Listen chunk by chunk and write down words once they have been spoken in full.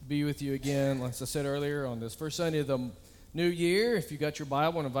be with you again, as I said earlier, on this first Sunday of the new year. If you got your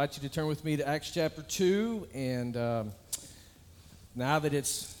Bible, I invite you to turn with me to Acts chapter 2. And now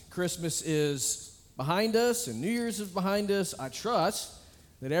that Christmas is behind us and New Year's is behind us, I trust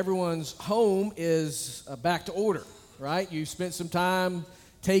that everyone's home is back to order, right? You spent some time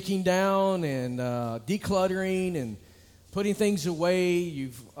taking down and decluttering and putting things away.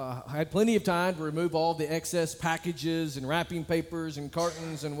 You've had plenty of time to remove all the excess packages and wrapping papers and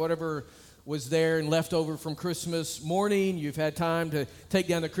cartons and whatever was there and left over from Christmas morning. You've had time to take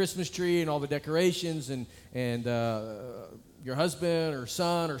down the Christmas tree and all the decorations, and your husband or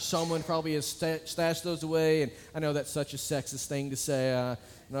son or someone probably has stashed those away. And I know that's such a sexist thing to say. I'm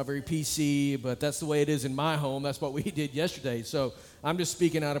not very PC, but that's the way it is in my home. That's what we did yesterday. So I'm just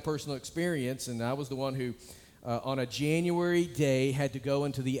speaking out of personal experience, and I was the one who on a January day had to go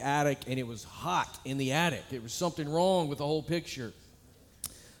into the attic, and it was hot in the attic. There was something wrong with the whole picture.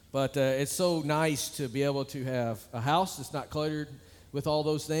 But it's so nice to be able to have a house that's not cluttered with all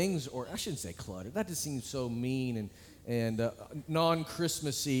those things, or I shouldn't say cluttered. That just seems so mean and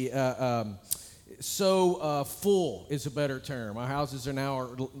non-Christmassy. Full is a better term. Our houses are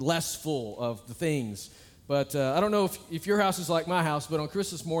now less full of the things. But I don't know if your house is like my house, but on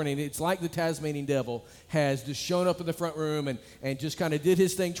Christmas morning, it's like the Tasmanian devil has just shown up in the front room and just kind of did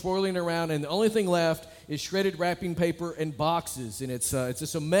his thing, twirling around, and the only thing left is shredded wrapping paper and boxes, and it's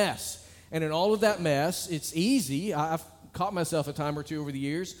just a mess. And in all of that mess, it's easy. I've caught myself a time or two over the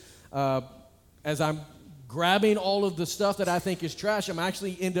years as I'm grabbing all of the stuff that I think is trash. I'm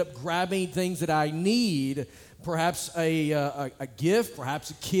actually end up grabbing things that I need, perhaps a gift, perhaps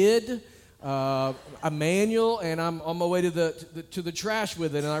a kid, a manual, and I'm on my way to the trash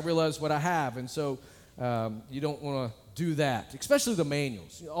with it, and I realize what I have. And so you don't want to do that, especially the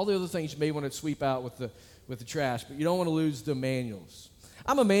manuals. All the other things you may want to sweep out with the trash, but you don't want to lose the manuals.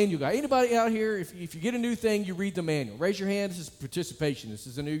 I'm a manual guy. Anybody out here, if you get a new thing, you read the manual. Raise your hand. This is participation. This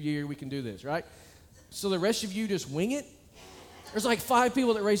is a new year. We can do this, right? So the rest of you just wing it? There's like 5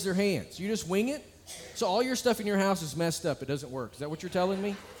 people that raise their hands. You just wing it? So all your stuff in your house is messed up. It doesn't work. Is that what you're telling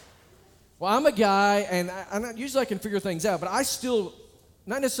me? Well, I'm a guy, and usually I can figure things out, but I still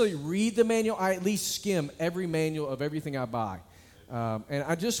not necessarily read the manual. I at least skim every manual of everything I buy. And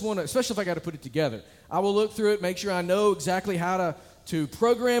I just want to, especially if I got to put it together, I will look through it, make sure I know exactly how to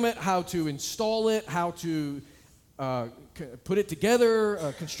program it, how to install it, how to put it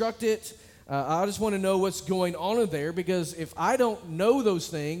together, construct it. I just want to know what's going on in there, because if I don't know those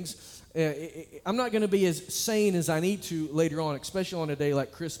things, I'm not going to be as sane as I need to later on, especially on a day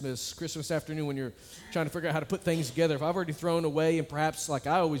like Christmas afternoon, when you're trying to figure out how to put things together. If I've already thrown away, and perhaps like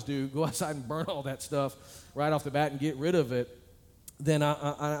I always do, go outside and burn all that stuff right off the bat and get rid of it, then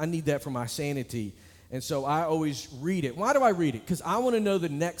I need that for my sanity. And so I always read it. Why do I read it? Because I want to know the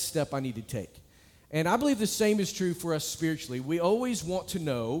next step I need to take. And I believe the same is true for us spiritually. We always want to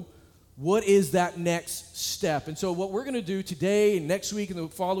know, what is that next step? And so what we're going to do today and next week and the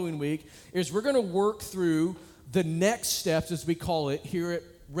following week is we're going to work through the next steps, as we call it, here at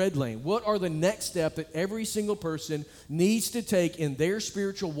Red Lane. What are the next step that every single person needs to take in their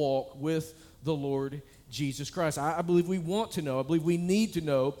spiritual walk with the Lord Jesus Christ? I believe we want to know. I believe we need to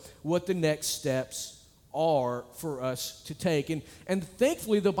know what the next steps are for us to take. And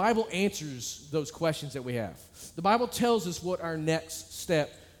thankfully, the Bible answers those questions that we have. The Bible tells us what our next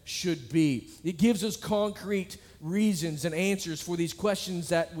step should be. It gives us concrete reasons and answers for these questions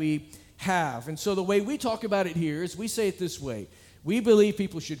that we have. And so the way we talk about it here is we say it this way. We believe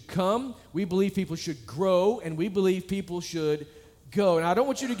people should come, we believe people should grow, and we believe people should go. And I don't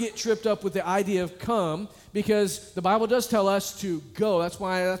want you to get tripped up with the idea of come, because the Bible does tell us to go. That's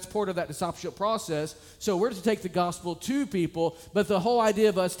why that's part of that discipleship process. So we're to take the gospel to people, but the whole idea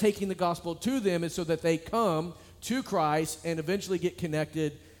of us taking the gospel to them is so that they come to Christ and eventually get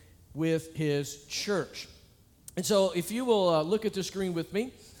connected with his church. And so if you will look at the screen with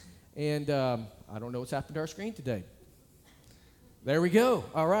me, and I don't know what's happened to our screen today. There we go.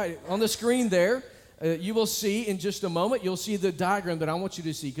 All right. On the screen there, you will see in just a moment, you'll see the diagram that I want you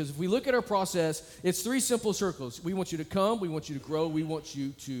to see. Because if we look at our process, it's 3 simple circles. We want you to come, we want you to grow, we want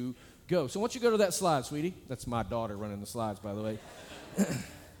you to go. So I want you to go to that slide, sweetie. That's my daughter running the slides, by the way.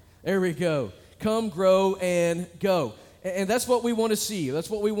 There we go. Come, grow, and go. And that's what we want to see. That's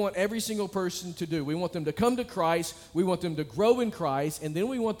what we want every single person to do. We want them to come to Christ. We want them to grow in Christ. And then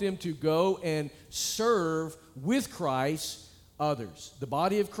we want them to go and serve with Christ others, the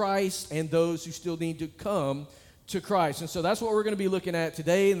body of Christ and those who still need to come to Christ. And so that's what we're going to be looking at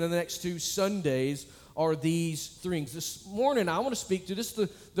today, and the next 2 Sundays are these things. This morning, I want to speak to just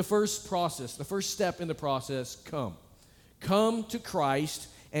the first process, the first step in the process, come. Come to Christ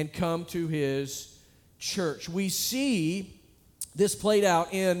and come to his church. We see this played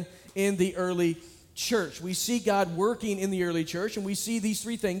out in the early church. We see God working in the early church, and we see these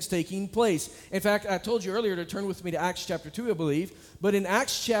three things taking place. In fact, I told you earlier to turn with me to Acts chapter 2, I believe. But in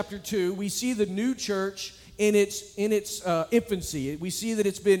Acts chapter 2, we see the new church in its infancy. We see that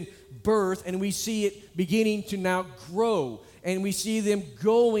it's been birthed, and we see it beginning to now grow, and we see them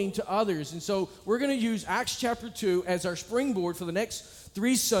going to others. And so we're going to use Acts chapter 2 as our springboard for the next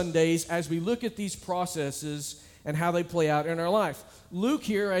 3 Sundays as we look at these processes and how they play out in our life. Luke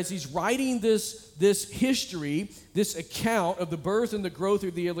here, as he's writing this history, this account of the birth and the growth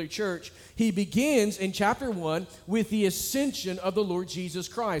of the early church, he begins in chapter 1 with the ascension of the Lord Jesus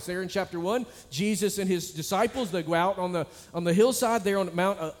Christ. There in chapter 1, Jesus and his disciples, they go out on the hillside there on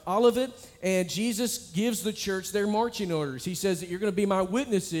Mount Olivet, and Jesus gives the church their marching orders. He says that you're going to be my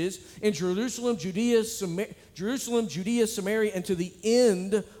witnesses in Jerusalem, Judea, Samaria, and to the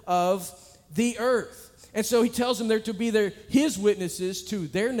end of the earth. And so he tells them they're to be his witnesses to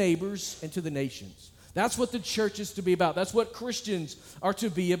their neighbors and to the nations. That's what the church is to be about. That's what Christians are to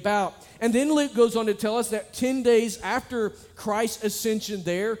be about. And then Luke goes on to tell us that 10 days after Christ's ascension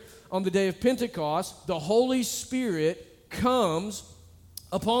there, on the day of Pentecost, the Holy Spirit comes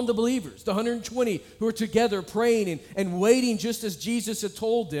upon the believers, the 120 who are together praying and waiting just as Jesus had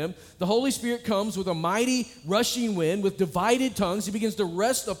told them. The Holy Spirit comes with a mighty rushing wind with divided tongues. He begins to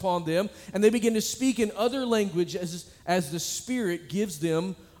rest upon them, and they begin to speak in other languages as the Spirit gives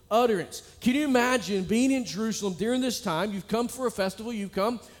them utterance. Can you imagine being in Jerusalem during this time? You've come for a festival. You've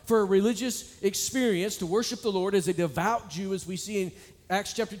come for a religious experience to worship the Lord as a devout Jew, as we see in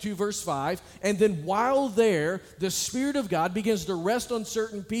Acts chapter 2, verse 5, and then while there, the Spirit of God begins to rest on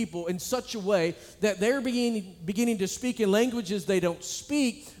certain people in such a way that they're beginning to speak in languages they don't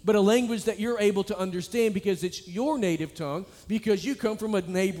speak, but a language that you're able to understand because it's your native tongue, because you come from a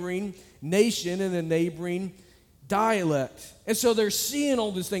neighboring nation and a neighboring dialect. And so they're seeing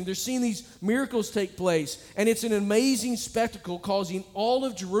all this thing. They're seeing these miracles take place, and it's an amazing spectacle causing all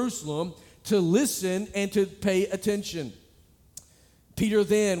of Jerusalem to listen and to pay attention. Peter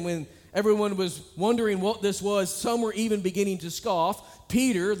then, when everyone was wondering what this was, some were even beginning to scoff,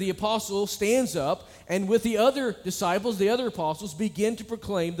 Peter, the apostle, stands up and with the other disciples, the other apostles, begin to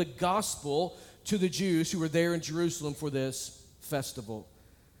proclaim the gospel to the Jews who were there in Jerusalem for this festival.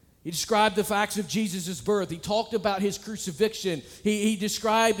 He described the facts of Jesus' birth. He talked about his crucifixion. He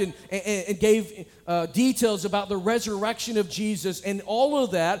described and gave details about the resurrection of Jesus. And all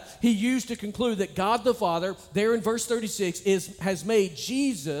of that he used to conclude that God the Father, there in verse 36, has made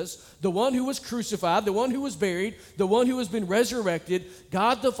Jesus, the one who was crucified, the one who was buried, the one who has been resurrected.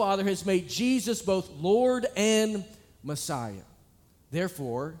 God the Father has made Jesus both Lord and Messiah.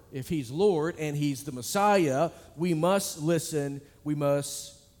 Therefore, if he's Lord and he's the Messiah, we must listen, we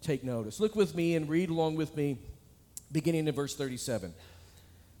must take notice. Look with me and read along with me, beginning in verse 37.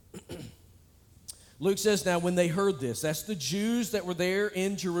 Luke says, now when they heard this, that's the Jews that were there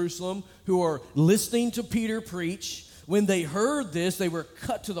in Jerusalem who are listening to Peter preach. When they heard this, they were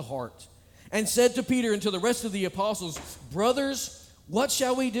cut to the heart and said to Peter and to the rest of the apostles, brothers, what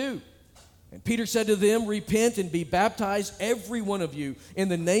shall we do? And Peter said to them, repent and be baptized, every one of you, in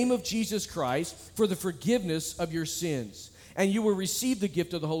the name of Jesus Christ for the forgiveness of your sins. And you will receive the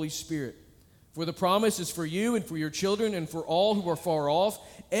gift of the Holy Spirit. For the promise is for you and for your children and for all who are far off,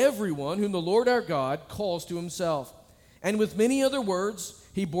 everyone whom the Lord our God calls to himself. And with many other words,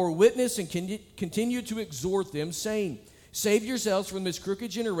 he bore witness and continued to exhort them, saying, save yourselves from this crooked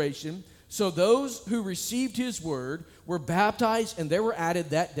generation. So those who received his word were baptized, and there were added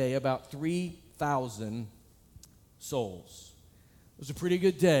that day about 3,000 souls. It was a pretty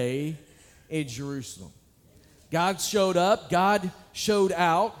good day in Jerusalem. God showed up, God showed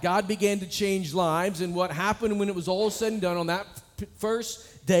out, God began to change lives, and what happened when it was all said and done on that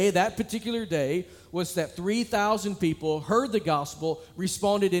first day, that particular day, was that 3,000 people heard the gospel,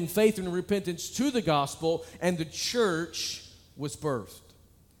 responded in faith and repentance to the gospel, and the church was birthed.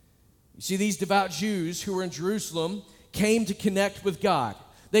 You see, these devout Jews who were in Jerusalem came to connect with God.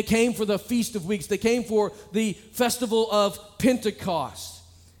 They came for the Feast of Weeks. They came for the festival of Pentecost.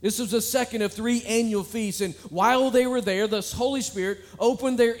 This was the second of 3 annual feasts, and while they were there, the Holy Spirit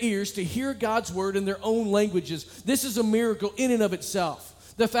opened their ears to hear God's word in their own languages. This is a miracle in and of itself.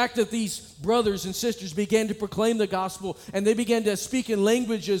 The fact that these brothers and sisters began to proclaim the gospel, and they began to speak in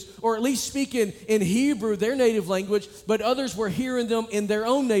languages, or at least speak in Hebrew, their native language, but others were hearing them in their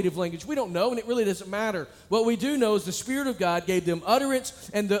own native language. We don't know, and it really doesn't matter. What we do know is the Spirit of God gave them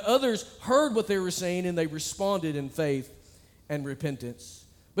utterance, and the others heard what they were saying, and they responded in faith and repentance.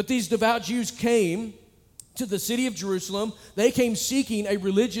 But these devout Jews came to the city of Jerusalem. They came seeking a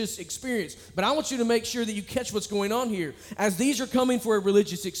religious experience. But I want you to make sure that you catch what's going on here. As these are coming for a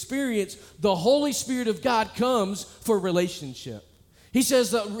religious experience, the Holy Spirit of God comes for relationship. He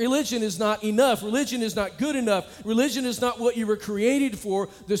says that religion is not enough. Religion is not good enough. Religion is not what you were created for.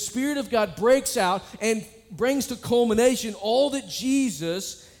 The Spirit of God breaks out and brings to culmination all that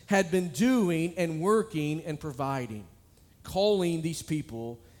Jesus had been doing and working and providing, calling these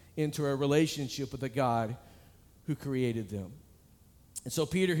people into a relationship with a God who created them. And so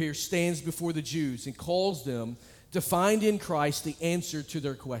Peter here stands before the Jews and calls them to find in Christ the answer to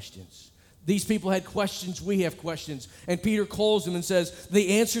their questions. These people had questions, we have questions. And Peter calls them and says,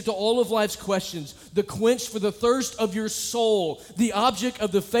 the answer to all of life's questions, the quench for the thirst of your soul, the object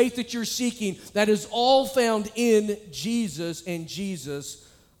of the faith that you're seeking, that is all found in Jesus and Jesus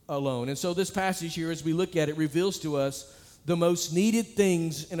alone. And so this passage here, as we look at it, reveals to us the most needed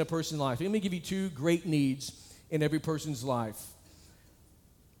things in a person's life. Let me give you two great needs in every person's life.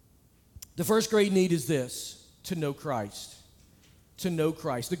 The first great need is this: to know Christ. To know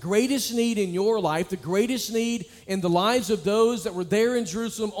Christ. The greatest need in your life, the greatest need in the lives of those that were there in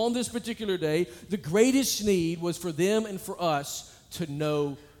Jerusalem on this particular day, the greatest need was for them and for us to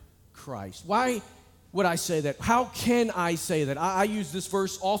know Christ. Why would I say that? How can I say that? I use this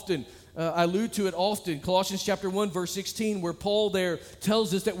verse often. I allude to it often. Colossians chapter 1, verse 16, where Paul there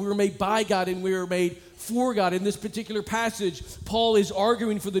tells us that we were made by God and we were made for God. In this particular passage, Paul is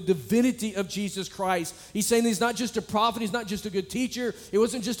arguing for the divinity of Jesus Christ. He's saying he's not just a prophet, he's not just a good teacher, he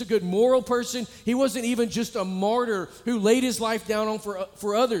wasn't just a good moral person, he wasn't even just a martyr who laid his life down on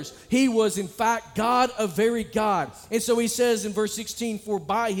for others. He was, in fact, God, a very God. And so he says in verse 16, for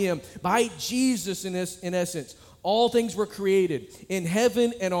by him, by Jesus in essence, all things were created in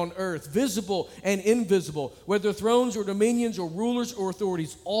heaven and on earth, visible and invisible, whether thrones or dominions or rulers or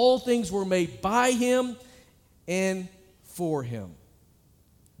authorities. All things were made by him and for him.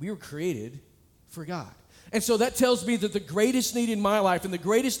 We were created for God. And so that tells me that the greatest need in my life and the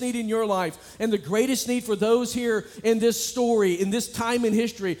greatest need in your life and the greatest need for those here in this story, in this time in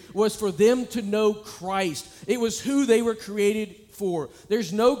history, was for them to know Christ. It was who they were created for.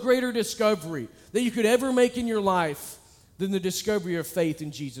 There's no greater discovery that you could ever make in your life than the discovery of faith in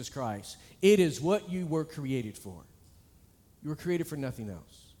Jesus Christ. It is what you were created for. You were created for nothing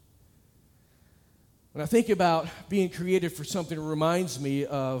else. When I think about being created for something, it reminds me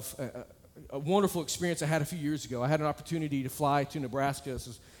of a wonderful experience I had a few years ago. I had an opportunity to fly to Nebraska. This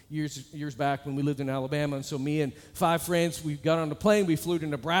was years back when we lived in Alabama. And so me and 5 friends, we got on the plane, we flew to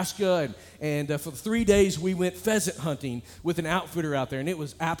Nebraska, and for 3 days we went pheasant hunting with an outfitter out there, and it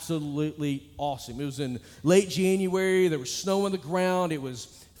was absolutely awesome. It was in late January. There was snow on the ground. It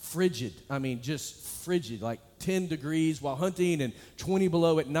was frigid. I mean, just frigid, like 10 degrees while hunting and 20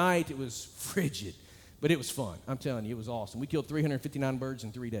 below at night. It was frigid, but it was fun. I'm telling you, it was awesome. We killed 359 birds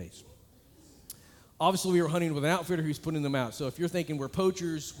in 3 days. Obviously, we were hunting with an outfitter who's putting them out. So if you're thinking we're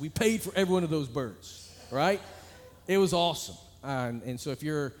poachers, we paid for every one of those birds, right? It was awesome. And so if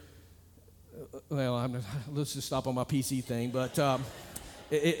you're, let's just stop on my PC thing. But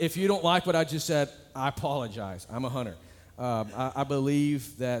if you don't like what I just said, I apologize. I'm a hunter. I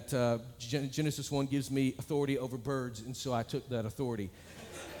believe that Genesis 1 gives me authority over birds, and so I took that authority,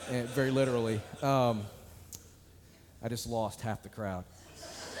 and very literally. I just lost half the crowd.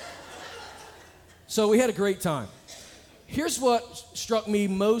 So we had a great time. Here's what struck me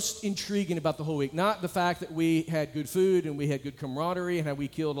most intriguing about the whole week. Not the fact that we had good food and we had good camaraderie and how we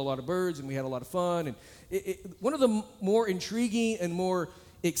killed a lot of birds and we had a lot of fun. And one of the more intriguing and more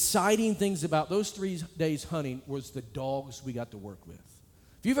exciting things about those 3 days hunting was the dogs we got to work with.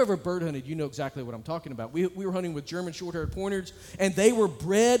 If you've ever bird hunted, you know exactly what I'm talking about. We were hunting with German short-haired pointers, and they were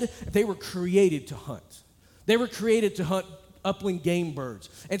created to hunt. They were created to hunt upland game birds.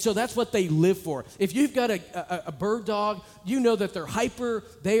 And so that's what they live for. If you've got a bird dog, you know that they're hyper,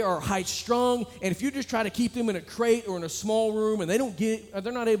 they are high-strung, and if you just try to keep them in a crate or in a small room and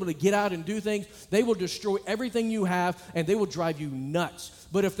they're not able to get out and do things, they will destroy everything you have and they will drive you nuts.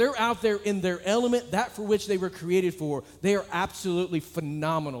 But if they're out there in their element, that for which they were created for, they are absolutely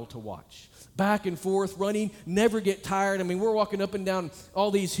phenomenal to watch. Back and forth, running, never get tired. I mean, we're walking up and down all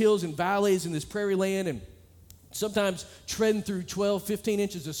these hills and valleys in this prairie land, and sometimes treading through 12, 15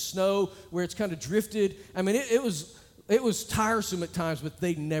 inches of snow where it's kind of drifted. I mean, it was tiresome at times, but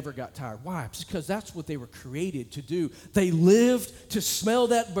they never got tired. Why? Because that's what they were created to do. They lived to smell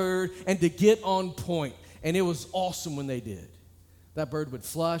that bird and to get on point, and it was awesome when they did. That bird would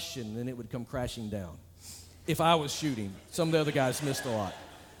flush, and then it would come crashing down. If I was shooting, some of the other guys missed a lot.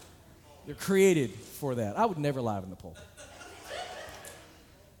 They're created for that. I would never live in the pole.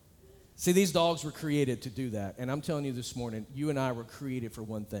 See, these dogs were created to do that. And I'm telling you this morning, you and I were created for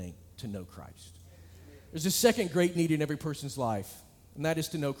one thing, to know Christ. There's a second great need in every person's life, and that is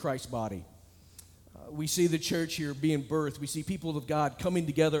to know Christ's body. We see the church here being birthed. We see people of God coming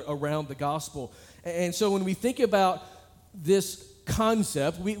together around the gospel. And so when we think about this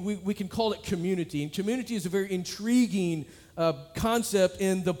concept, we can call it community. And community is a very intriguing concept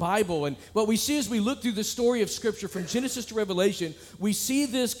in the Bible. And what we see as we look through the story of Scripture from Genesis to Revelation, we see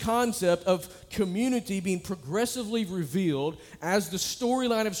this concept of community being progressively revealed as the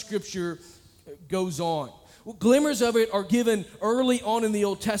storyline of Scripture goes on. Well, glimmers of it are given early on in the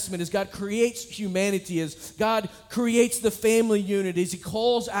Old Testament as God creates humanity, as God creates the family unit, as He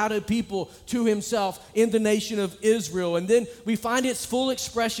calls out a people to Himself in the nation of Israel. And then we find its full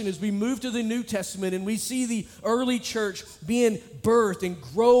expression as we move to the New Testament and we see the early church being birthed and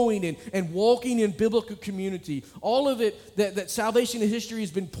growing and walking in biblical community. All of it that salvation in history has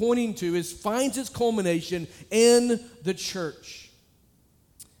been pointing to finds its culmination in the church.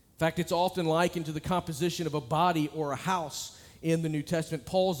 In fact, it's often likened to the composition of a body or a house in the New Testament,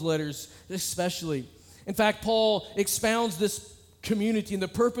 Paul's letters especially. In fact, Paul expounds this community and the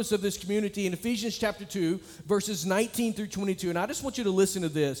purpose of this community in Ephesians chapter 2, verses 19 through 22. And I just want you to listen to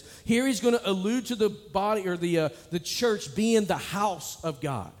this. Here he's going to allude to the body or the church being the house of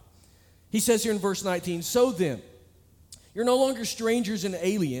God. He says here in verse 19, "So then, you're no longer strangers and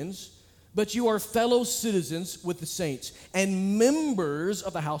aliens, but you are fellow citizens with the saints and members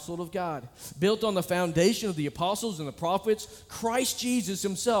of the household of God, built on the foundation of the apostles and the prophets, Christ Jesus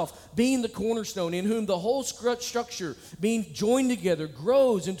Himself being the cornerstone, in whom the whole structure being joined together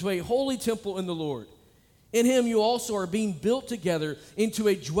grows into a holy temple in the Lord. In Him you also are being built together into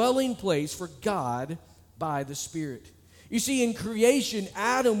a dwelling place for God by the Spirit." You see, in creation,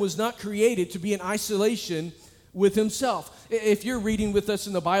 Adam was not created to be in isolation with himself. If you're reading with us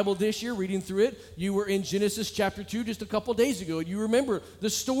in the Bible this year, reading through it, you were in Genesis chapter 2 just a couple days ago, and you remember the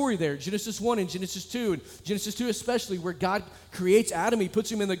story there, Genesis 1 and Genesis 2, and Genesis 2 especially, where God creates Adam, He puts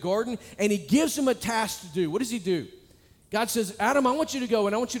him in the garden, and He gives him a task to do. What does He do? God says, "Adam, I want you to go,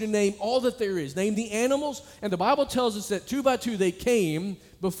 and I want you to name all that there is. Name the animals," and the Bible tells us that 2 by 2 they came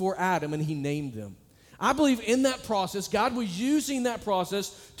before Adam, and He named them. I believe in that process, God was using that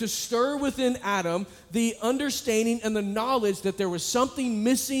process to stir within Adam the understanding and the knowledge that there was something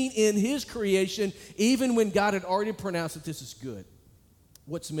missing in his creation, even when God had already pronounced that this is good.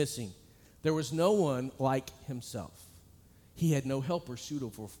 What's missing? There was no one like Himself. He had no helper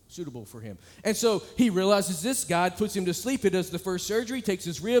suitable for him. And so he realizes this. God puts him to sleep. He does the first surgery, takes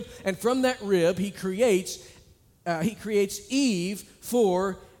his rib, and from that rib he creates Eve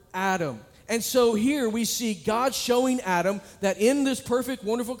for Adam. And so here we see God showing Adam that in this perfect,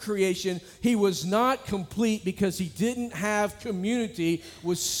 wonderful creation, he was not complete because he didn't have community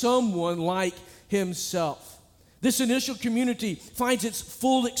with someone like himself. This initial community finds its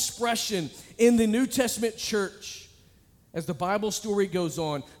full expression in the New Testament church as the Bible story goes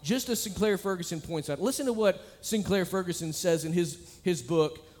on, just as Sinclair Ferguson points out. Listen to what Sinclair Ferguson says in his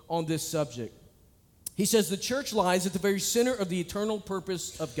book on this subject. He says, "The church lies at the very center of the eternal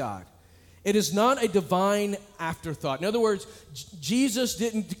purpose of God. It is not a divine afterthought." In other words, Jesus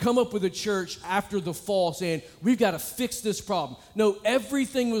didn't come up with a church after the fall saying, "We've got to fix this problem." No,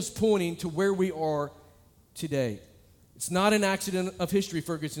 everything was pointing to where we are today. It's not an accident of history,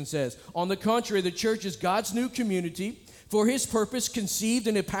 Ferguson says. On the contrary, the church is God's new community for His purpose, conceived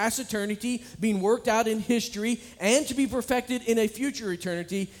in a past eternity, being worked out in history, and to be perfected in a future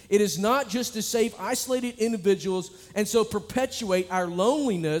eternity. It is not just to save isolated individuals and so perpetuate our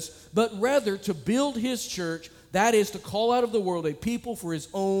loneliness, but rather to build His church, that is, to call out of the world a people for His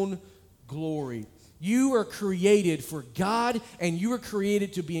own glory. You are created for God, and you are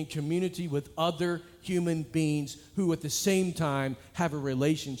created to be in community with other human beings who at the same time have a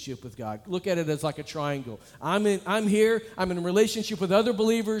relationship with God. Look at it as like a triangle. I'm here, I'm in a relationship with other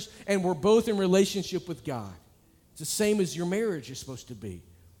believers, and we're both in relationship with God. It's the same as your marriage is supposed to be.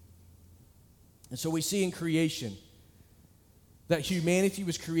 And so we see in creation that humanity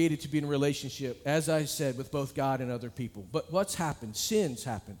was created to be in a relationship, as I said, with both God and other people. But what's happened? Sin's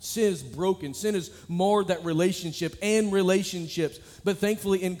happened. Sin is broken. Sin has marred that relationship and relationships. But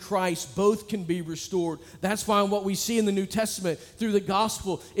thankfully in Christ, both can be restored. That's why what we see in the New Testament through the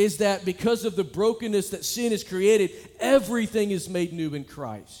gospel is that because of the brokenness that sin has created, everything is made new in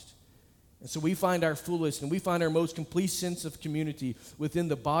Christ. And so we find our fullest and we find our most complete sense of community within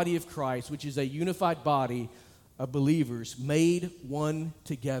the body of Christ, which is a unified body of believers made one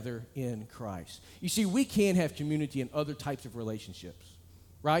together in Christ. You see, we can have community in other types of relationships,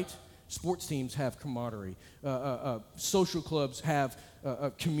 right? Sports teams have camaraderie. Social clubs have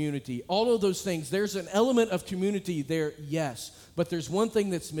community. All of those things, there's an element of community there, yes. But there's one thing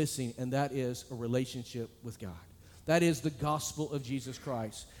that's missing, and that is a relationship with God. That is the gospel of Jesus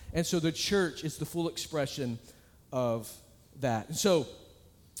Christ. And so the church is the full expression of that. And so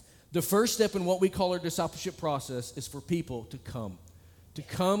the first step in what we call our discipleship process is for people to come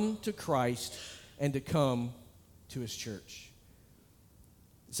to Christ and to come to his church.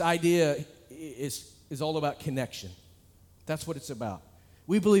 This idea is all about connection. That's what it's about.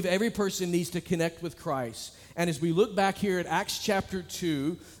 We believe every person needs to connect with Christ. And as we look back here at Acts chapter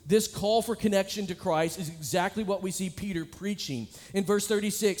 2, this call for connection to Christ is exactly what we see Peter preaching. In verse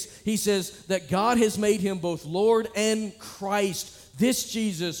 36, he says that God has made him both Lord and Christ, this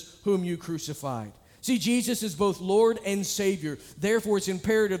Jesus whom you crucified. See, Jesus is both Lord and Savior. Therefore, it's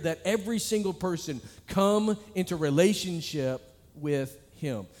imperative that every single person come into relationship with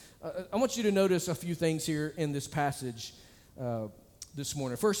him. I want you to notice a few things here in this passage this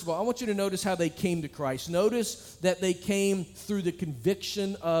morning. First of all, I want you to notice how they came to Christ. Notice that they came through the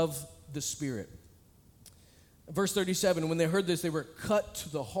conviction of the Spirit. Verse 37, when they heard this, they were cut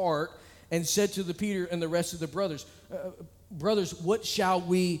to the heart and said to the Peter and the rest of the brothers, brothers, what shall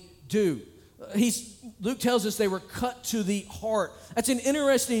we do? Luke tells us they were cut to the heart. That's an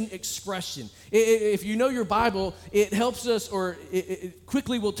interesting expression. If you know your Bible, it helps us, or it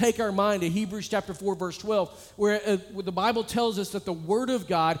quickly will take our mind to Hebrews chapter 4, verse 12, where the Bible tells us that the Word of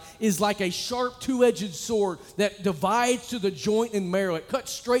God is like a sharp two-edged sword that divides to the joint and marrow. It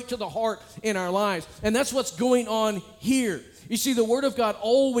cuts straight to the heart in our lives. And that's what's going on here. You see, the Word of God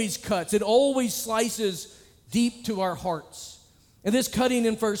always cuts. It always slices deep to our hearts. And this cutting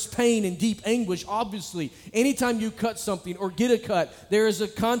infers pain and deep anguish, obviously. Anytime you cut something or get a cut, there is a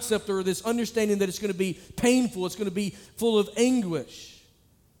concept or this understanding that it's going to be painful. It's going to be full of anguish.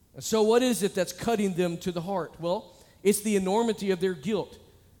 And so what is it that's cutting them to the heart? Well, it's the enormity of their guilt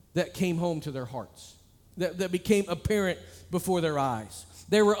that came home to their hearts, that became apparent before their eyes.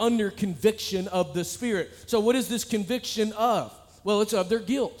 They were under conviction of the Spirit. So what is this conviction of? Well, it's of their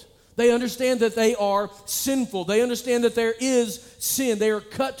guilt. They understand that they are sinful. They understand that there is sin. They are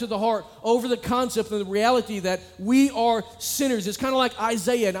cut to the heart over the concept and the reality that we are sinners. It's kind of like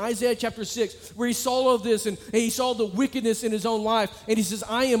Isaiah in Isaiah chapter 6, where he saw all of this and he saw the wickedness in his own life, and he says,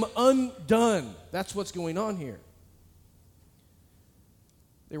 I am undone. That's what's going on here.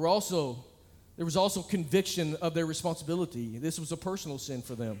 There was also conviction of their responsibility. This was a personal sin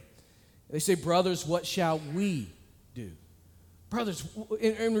for them. They say, brothers, what shall we do? Brothers,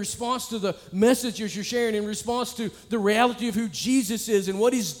 in response to the messages you're sharing, in response to the reality of who Jesus is and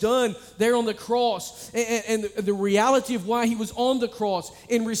what he's done there on the cross, and the reality of why he was on the cross,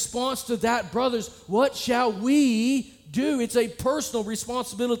 in response to that, brothers, what shall we do? It's a personal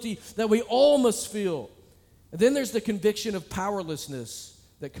responsibility that we all must feel. And then there's the conviction of powerlessness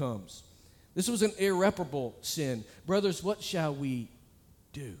that comes. This was an irreparable sin. Brothers, what shall we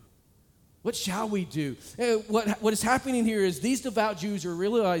do? What shall we do? What is happening here is these devout Jews are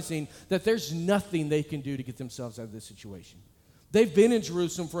realizing that there's nothing they can do to get themselves out of this situation. They've been in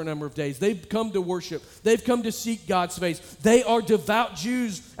Jerusalem for a number of days. They've come to worship. They've come to seek God's face. They are devout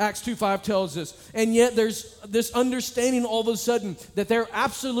Jews, Acts 2:5 tells us. And yet there's this understanding all of a sudden that they're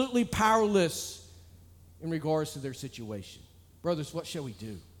absolutely powerless in regards to their situation. Brothers, what shall we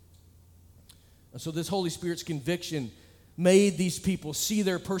do? And so this Holy Spirit's conviction made these people see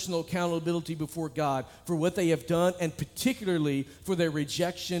their personal accountability before God for what they have done, and particularly for their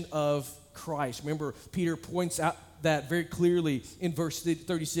rejection of Christ. Remember, Peter points out that very clearly in verse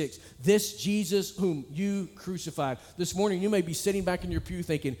 36. This Jesus whom you crucified. This morning you may be sitting back in your pew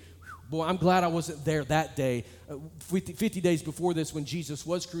thinking, boy, I'm glad I wasn't there that day, 50 days before this when Jesus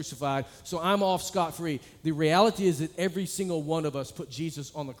was crucified, so I'm off scot-free. The reality is that every single one of us put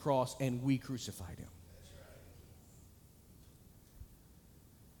Jesus on the cross and we crucified him.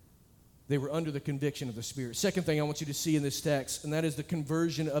 They were under the conviction of the Spirit. Second thing I want you to see in this text, and that is the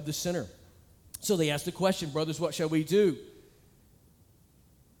conversion of the sinner. So they asked the question, brothers, what shall we do?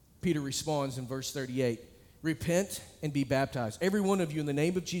 Peter responds in verse 38, repent and be baptized, every one of you, in the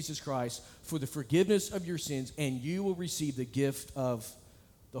name of Jesus Christ, for the forgiveness of your sins, and you will receive the gift of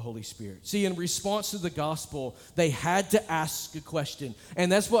the Holy Spirit. See, in response to the gospel, they had to ask a question.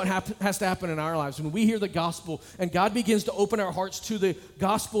 And that's what has to happen in our lives. When we hear the gospel and God begins to open our hearts to the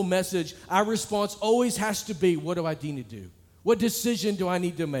gospel message, our response always has to be, what do I need to do? What decision do I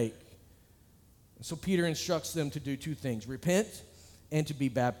need to make? And so Peter instructs them to do two things, repent and to be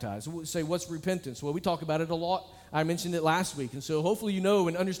baptized. We'll say, what's repentance? Well, we talk about it a lot I mentioned it last week. And so hopefully you know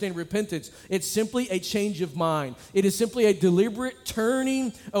and understand repentance. It's simply a change of mind. It is simply a deliberate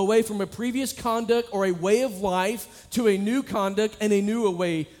turning away from a previous conduct or a way of life to a new conduct and a new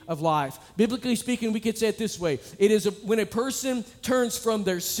way of life. Biblically speaking, we could say it this way. It is when a person turns from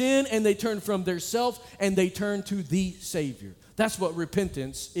their sin and they turn from their self and they turn to the Savior. That's what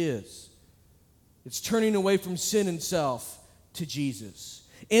repentance is. It's turning away from sin and self to Jesus.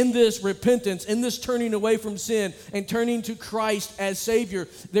 In this repentance, in this turning away from sin and turning to Christ as Savior,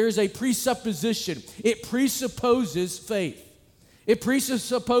 there is a presupposition. It presupposes faith. It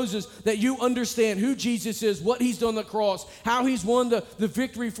presupposes that you understand who Jesus is, what He's done on the cross, how He's won the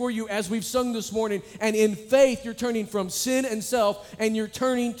victory for you as we've sung this morning. And in faith, you're turning from sin and self and you're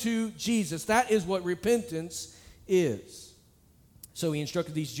turning to Jesus. That is what repentance is. So He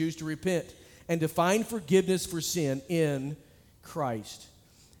instructed these Jews to repent and to find forgiveness for sin in Christ.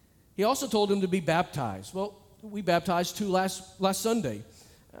 He also told them to be baptized. Well, we baptized too last Sunday.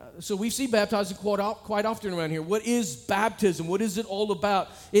 So we see baptizing quite often around here. What is baptism? What is it all about?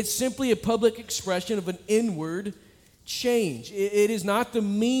 It's simply a public expression of an inward change. It is not the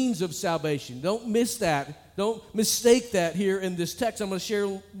means of salvation. Don't miss that. Don't mistake that here in this text. I'm going to share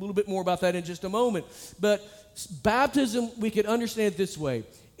a little bit more about that in just a moment. But baptism, we can understand it this way.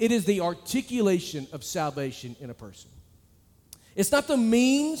 It is the articulation of salvation in a person. It's not the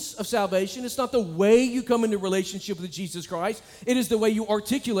means of salvation. It's not the way you come into relationship with Jesus Christ. It is the way you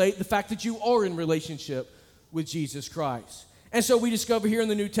articulate the fact that you are in relationship with Jesus Christ. And so we discover here in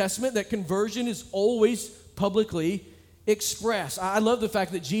the New Testament that conversion is always publicly expressed. I love the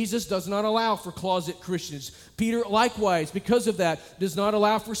fact that Jesus does not allow for closet Christians. Peter, likewise, because of that, does not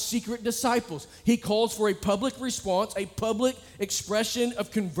allow for secret disciples. He calls for a public response, a public expression of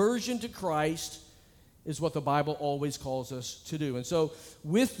conversion to Christ is what the Bible always calls us to do. And so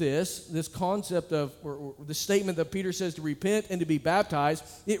with this concept of, or the statement that Peter says to repent and to be baptized,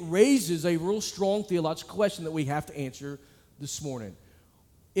 it raises a real strong theological question that we have to answer this morning.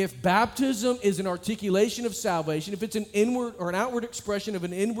 If baptism is an articulation of salvation, if it's an inward or an outward expression of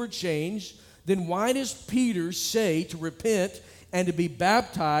an inward change, then why does Peter say to repent and to be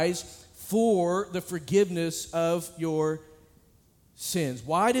baptized for the forgiveness of your sins?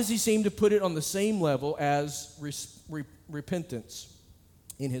 Why does he seem to put it on the same level as repentance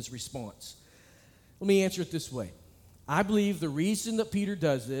in his response? Let me answer it this way. I believe the reason that Peter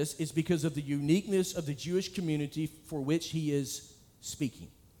does this is because of the uniqueness of the Jewish community for which he is speaking.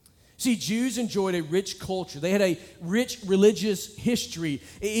 See, Jews enjoyed a rich culture. They had a rich religious history.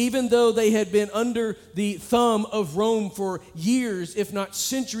 Even though they had been under the thumb of Rome for years, if not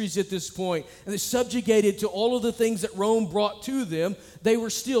centuries at this point, and they subjugated to all of the things that Rome brought to them, they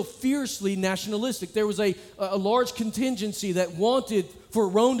were still fiercely nationalistic. There was a large contingency that wanted for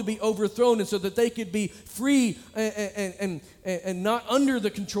Rome to be overthrown and so that they could be free and not under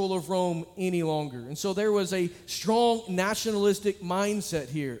the control of Rome any longer. And so there was a strong nationalistic mindset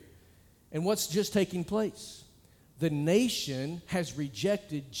here. And what's just taking place? The nation has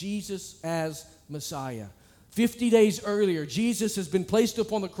rejected Jesus as Messiah. 50 days earlier, Jesus has been placed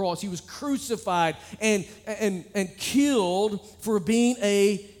upon the cross. He was crucified and killed for being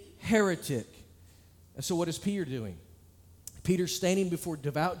a heretic. And so what is Peter doing? Peter's standing before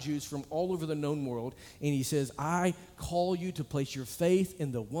devout Jews from all over the known world, and he says, I call you to place your faith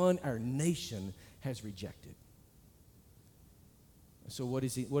in the one our nation has rejected. So what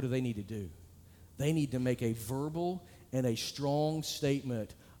do they need to do? They need to make a verbal and a strong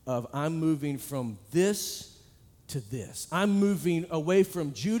statement of, I'm moving from this to this. I'm moving away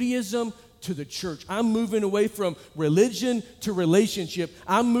from Judaism to the church. I'm moving away from religion to relationship.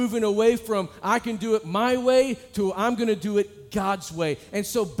 I'm moving away from I can do it my way to I'm going to do it God's way. And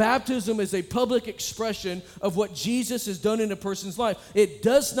so baptism is a public expression of what Jesus has done in a person's life. It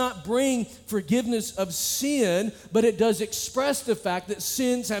does not bring forgiveness of sin, but it does express the fact that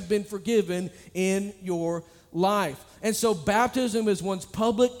sins have been forgiven in your life. And so baptism is one's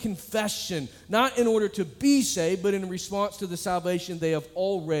public confession, not in order to be saved, but in response to the salvation they have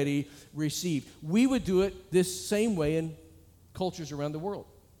already received. We would do it this same way in cultures around the world.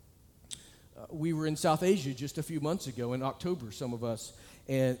 We were in South Asia just a few months ago in October, some of us,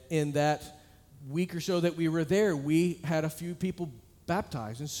 and in that week or so that we were there, we had a few people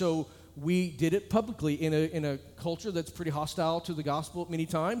baptized. And so we did it publicly in a culture that's pretty hostile to the gospel many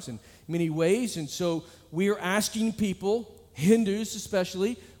times in many ways. And so we are asking people, Hindus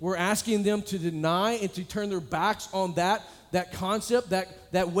especially, we're asking them to deny and to turn their backs on that concept,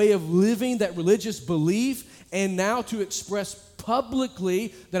 that way of living, that religious belief, and now to express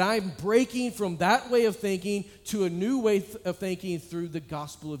publicly that I'm breaking from that way of thinking to a new way of thinking through the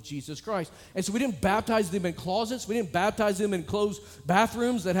gospel of Jesus Christ. And so we didn't baptize them in closets. We didn't baptize them in closed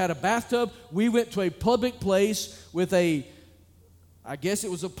bathrooms that had a bathtub. We went to a public place with I guess it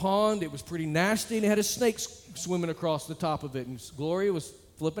was a pond. It was pretty nasty, and it had a snake swimming across the top of it. And Gloria was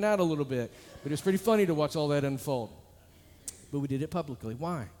flipping out a little bit. But it was pretty funny to watch all that unfold. But we did it publicly.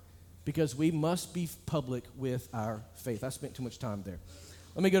 Why? Because we must be public with our faith. I spent too much time there.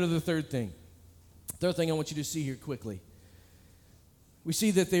 Let me go to the third thing. Third thing I want you to see here quickly. We see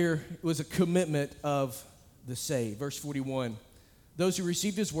that there was a commitment of the saved. Verse 41. Those who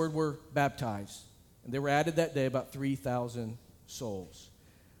received his word were baptized. And there were added that day about 3,000 souls.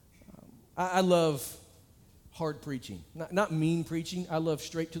 I love hard preaching. Not mean preaching. I love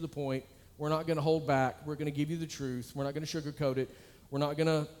straight to the point. We're not going to hold back. We're going to give you the truth. We're not going to sugarcoat it. We're not going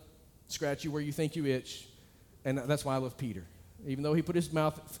to scratch you where you think you itch. And that's why I love Peter. Even though he put his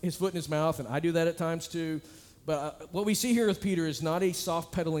foot in his mouth, and I do that at times too. But what we see here with Peter is not a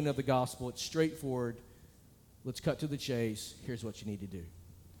soft peddling of the gospel. It's straightforward. Let's cut to the chase. Here's what you need to do.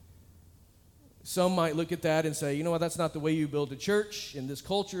 Some might look at that and say, you know what, that's not the way you build a church in this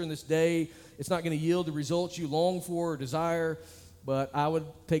culture, in this day. It's not going to yield the results you long for or desire. But I would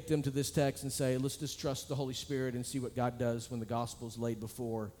take them to this text and say, let's just trust the Holy Spirit and see what God does when the gospel is laid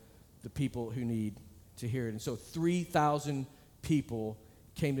before the people who need to hear it. And so 3,000 people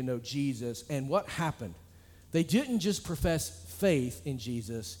came to know Jesus. And what happened? They didn't just profess faith in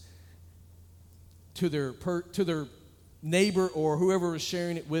Jesus to their neighbor or whoever was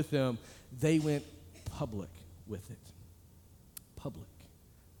sharing it with them. They went public with it. Public.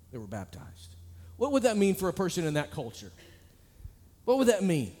 They were baptized. What would that mean for a person in that culture? What would that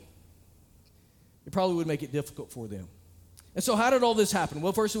mean? It probably would make it difficult for them. And so how did all this happen?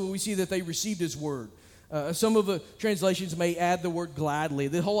 Well, first of all, we see that they received his word. Some of the translations may add the word gladly.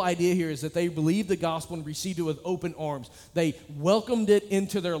 The whole idea here is that they believed the gospel and received it with open arms. They welcomed it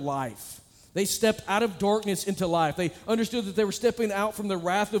into their life. They stepped out of darkness into life. They understood that they were stepping out from the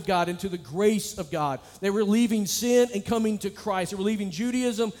wrath of God into the grace of God. They were leaving sin and coming to Christ. They were leaving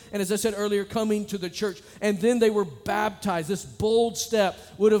Judaism and, as I said earlier, coming to the church. And then they were baptized. This bold step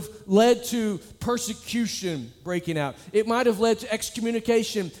would have led to persecution breaking out. It might have led to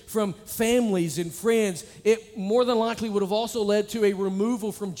excommunication from families and friends. It more than likely would have also led to a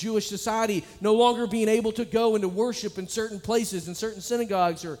removal from Jewish society, no longer being able to go and to worship in certain places, in certain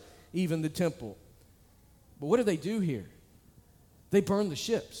synagogues, or even the temple. But what do they do here? They burn the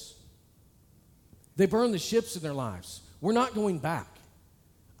ships. They burn the ships in their lives. We're not going back.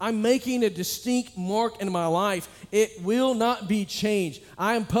 I'm making a distinct mark in my life. It will not be changed.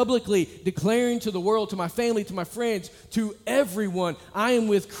 I am publicly declaring to the world, to my family, to my friends, to everyone, I am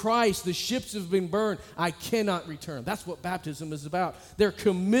with Christ. The ships have been burned. I cannot return. That's what baptism is about. Their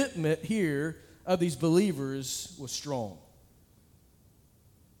commitment here of these believers was strong.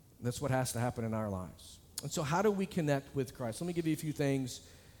 That's what has to happen in our lives. And so how do we connect with Christ? Let me give you a few things,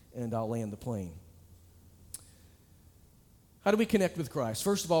 and I'll land the plane. How do we connect with Christ?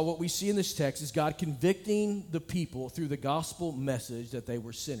 First of all, what we see in this text is God convicting the people through the gospel message that they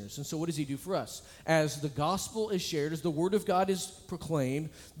were sinners. And so what does he do for us? As the gospel is shared, as the word of God is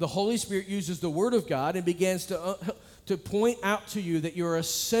proclaimed, the Holy Spirit uses the word of God and begins to point out to you that you're a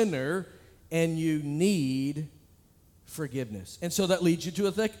sinner and you need forgiveness. And so that leads you to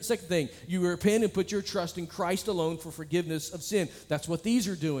a second thing. You repent and put your trust in Christ alone for forgiveness of sin. That's what these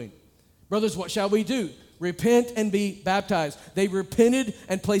are doing. Brothers, what shall we do? Repent and be baptized. They repented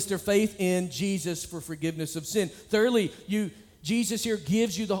and placed their faith in Jesus for forgiveness of sin. Thirdly, Jesus here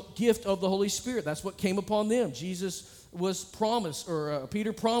gives you the gift of the Holy Spirit. That's what came upon them. Jesus was promised, or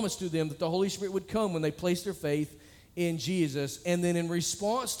Peter promised to them that the Holy Spirit would come when they placed their faith in Jesus. And then in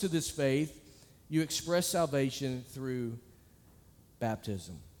response to this faith, you express salvation through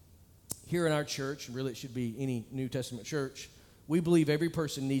baptism. Here in our church, and really it should be any New Testament church, we believe every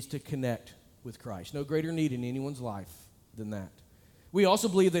person needs to connect with Christ. No greater need in anyone's life than that. We also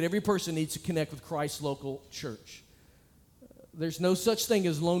believe that every person needs to connect with Christ's local church. There's no such thing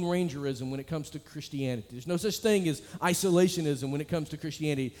as Lone Rangerism when it comes to Christianity. There's no such thing as isolationism when it comes to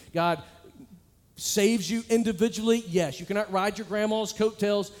Christianity. God saves you individually, yes. You cannot ride your grandma's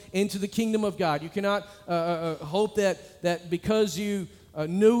coattails into the kingdom of God. You cannot hope that because you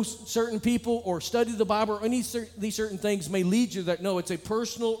knew certain people or studied the Bible or these certain things may lead you that. No, it's a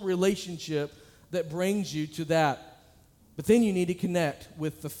personal relationship that brings you to that. But then you need to connect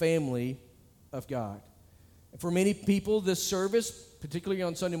with the family of God. And for many people, this service, particularly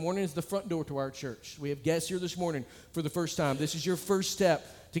on Sunday morning, is the front door to our church. We have guests here this morning for the first time. This is your first step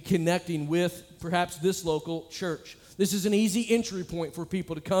to connecting with perhaps this local church. This is an easy entry point for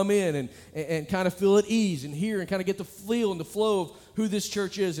people to come in and kind of feel at ease and hear and kind of get the feel and the flow of who this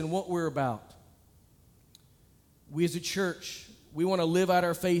church is and what we're about. We as a church, we want to live out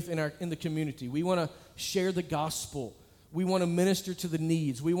our faith in the community. We want to share the gospel. We want to minister to the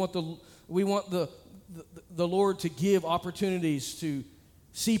needs. We want the Lord to give opportunities to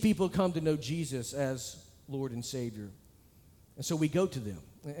see people come to know Jesus as Lord and Savior. And so we go to them.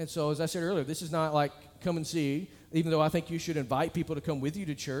 And so, as I said earlier, this is not like come and see, even though I think you should invite people to come with you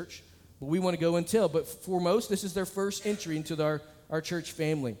to church. But we want to go and tell. But for most, this is their first entry into our church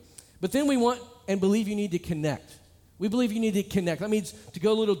family. But then we want and believe you need to connect. We believe you need to connect. That means to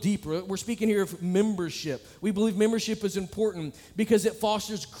go a little deeper. We're speaking here of membership. We believe membership is important because it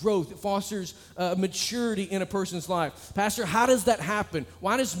fosters growth. It fosters maturity in a person's life. Pastor, how does that happen?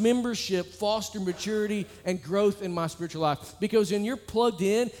 Why does membership foster maturity and growth in my spiritual life? Because when you're plugged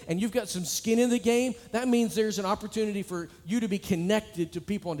in and you've got some skin in the game, that means there's an opportunity for you to be connected to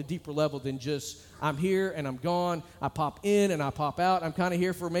people on a deeper level than just I'm here and I'm gone. I pop in and I pop out. I'm kind of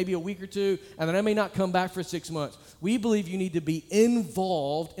here for maybe a week or two, and then I may not come back for 6 months. We believe you need to be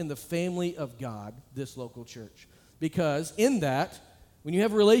involved in the family of God, this local church. Because in that, when you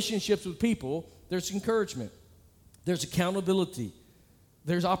have relationships with people, there's encouragement. There's accountability.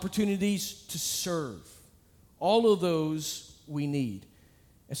 There's opportunities to serve. All of those we need.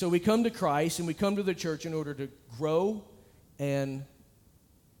 And so we come to Christ and we come to the church in order to grow and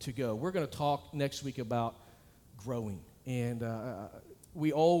to go. We're going to talk next week about growing. And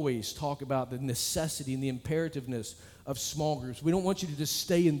we always talk about the necessity and the imperativeness of small groups. We don't want you to just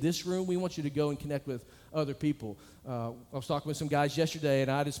stay in this room. We want you to go and connect with other people. I was talking with some guys yesterday,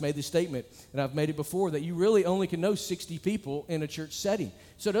 and I just made this statement, and I've made it before, that you really only can know 60 people in a church setting.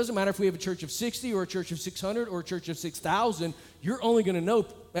 So it doesn't matter if we have a church of 60 or a church of 600 or a church of 6,000, you're only going to know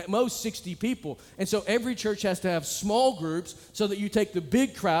at most 60 people. And so every church has to have small groups so that you take the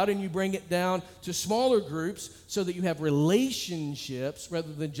big crowd and you bring it down to smaller groups so that you have relationships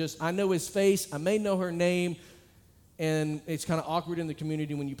rather than just, I know his face, I may know her name, and it's kind of awkward in the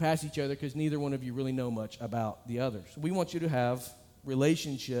community when you pass each other because neither one of you really know much about the others. We want you to have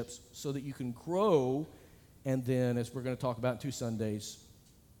relationships so that you can grow, and then, as we're going to talk about in 2 Sundays,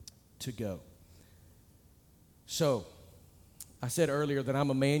 to go. So, I said earlier that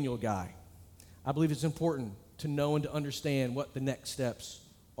I'm a manual guy. I believe it's important to know and to understand what the next steps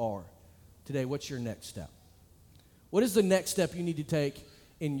are. Today, what's your next step? What is the next step you need to take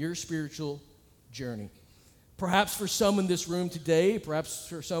in your spiritual journey? Perhaps for some in this room today, perhaps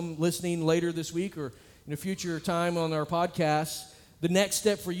for some listening later this week or in a future time on our podcast, the next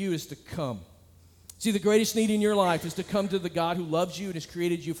step for you is to come. See, the greatest need in your life is to come to the God who loves you and has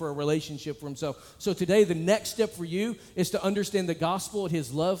created you for a relationship for himself. So today, the next step for you is to understand the gospel and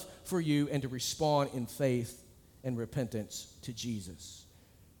his love for you and to respond in faith and repentance to Jesus.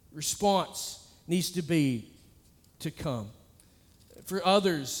 Response needs to be to come. For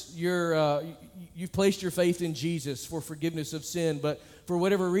others, you've placed your faith in Jesus for forgiveness of sin, but for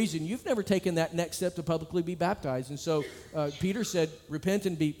whatever reason, you've never taken that next step to publicly be baptized. And so Peter said, repent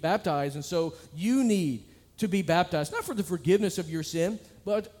and be baptized. And so you need to be baptized, not for the forgiveness of your sin,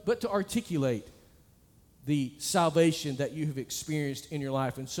 but to articulate the salvation that you have experienced in your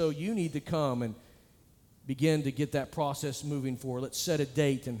life. And so you need to come and begin to get that process moving forward. Let's set a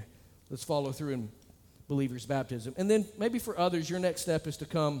date and let's follow through in believers' baptism. And then maybe for others, your next step is to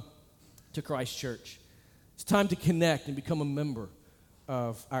come to Christ Church. It's time to connect and become a member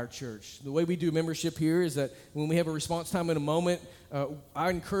of our church. The way we do membership here is that when we have a response time in a moment, I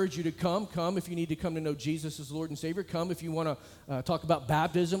encourage you to come. Come if you need to come to know Jesus as Lord and Savior. Come if you want to talk about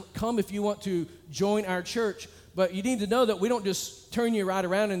baptism. Come if you want to join our church. But you need to know that we don't just turn you right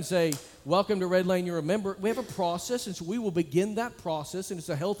around and say, welcome to Red Lane, you're a member. We have a process, and so we will begin that process, and it's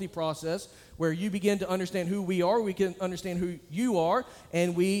a healthy process where you begin to understand who we are, we can understand who you are,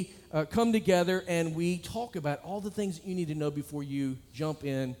 and we come together and we talk about all the things that you need to know before you jump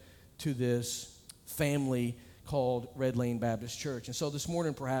in to this family called Red Lane Baptist Church. And so this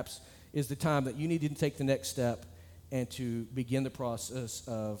morning perhaps is the time that you need to take the next step and to begin the process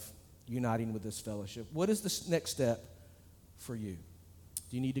of uniting with this fellowship. What is the next step for you?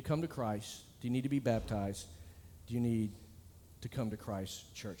 Do you need to come to Christ? Do you need to be baptized? Do you need to come to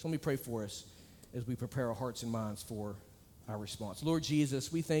Christ Church? Let me pray for us as we prepare our hearts and minds for our response. Lord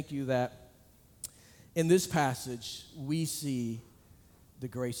Jesus, we thank you that in this passage we see the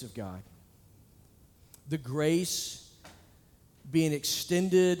grace of God. The grace being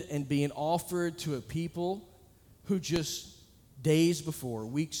extended and being offered to a people who just days before,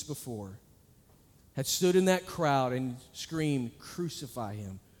 weeks before, had stood in that crowd and screamed, crucify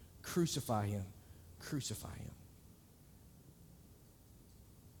him, crucify him, crucify him.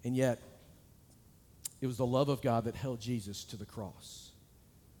 And yet, it was the love of God that held Jesus to the cross.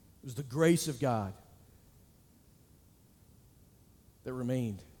 It was the grace of God that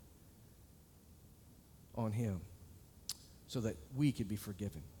remained on him so that we could be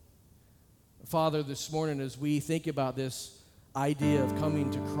forgiven. Father, this morning as we think about this idea of coming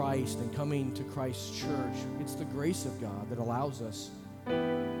to Christ and coming to Christ's church, it's the grace of God that allows us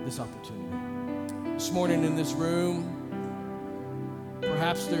this opportunity. This morning in this room,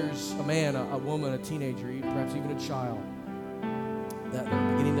 perhaps there's a man, a woman, a teenager, perhaps even a child that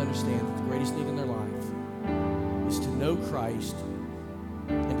are beginning to understand that the greatest need in their life is to know Christ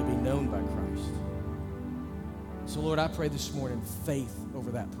and to be known by Christ. So, Lord, I pray this morning faith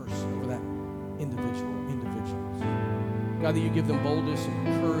over that person, over that individuals. God, that you give them boldness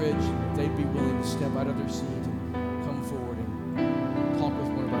and courage, that they'd be willing to step out of their seat and come forward and talk with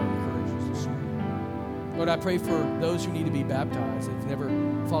one of our encouragers this morning. Lord, I pray for those who need to be baptized. They've never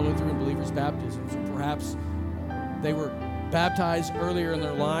followed through in believers' baptisms, or perhaps they were baptized earlier in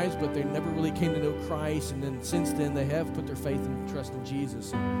their lives, but they never really came to know Christ, and then since then they have put their faith and trust in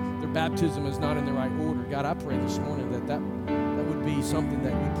Jesus, and their baptism is not in the right order. God, I pray this morning that would be something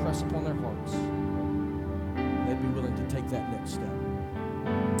that you press upon their hearts, and they'd be willing to take that next step.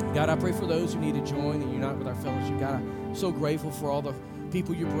 God, I pray for those who need to join and unite with our fellowship. God, I'm so grateful for all the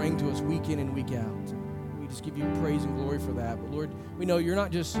people you bring to us week in and week out. We just give you praise and glory for that. But Lord, we know they're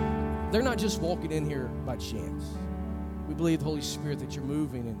not just walking in here by chance. We believe the Holy Spirit that you're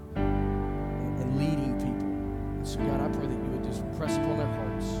moving and leading people. And so, God, I pray that you would just press upon their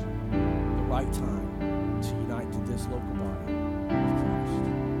hearts the right time to unite to this local body of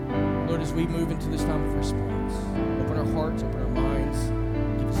Christ. Lord, as we move into this time of response, open our hearts, open our minds,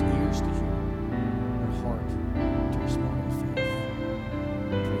 give us ears to hear.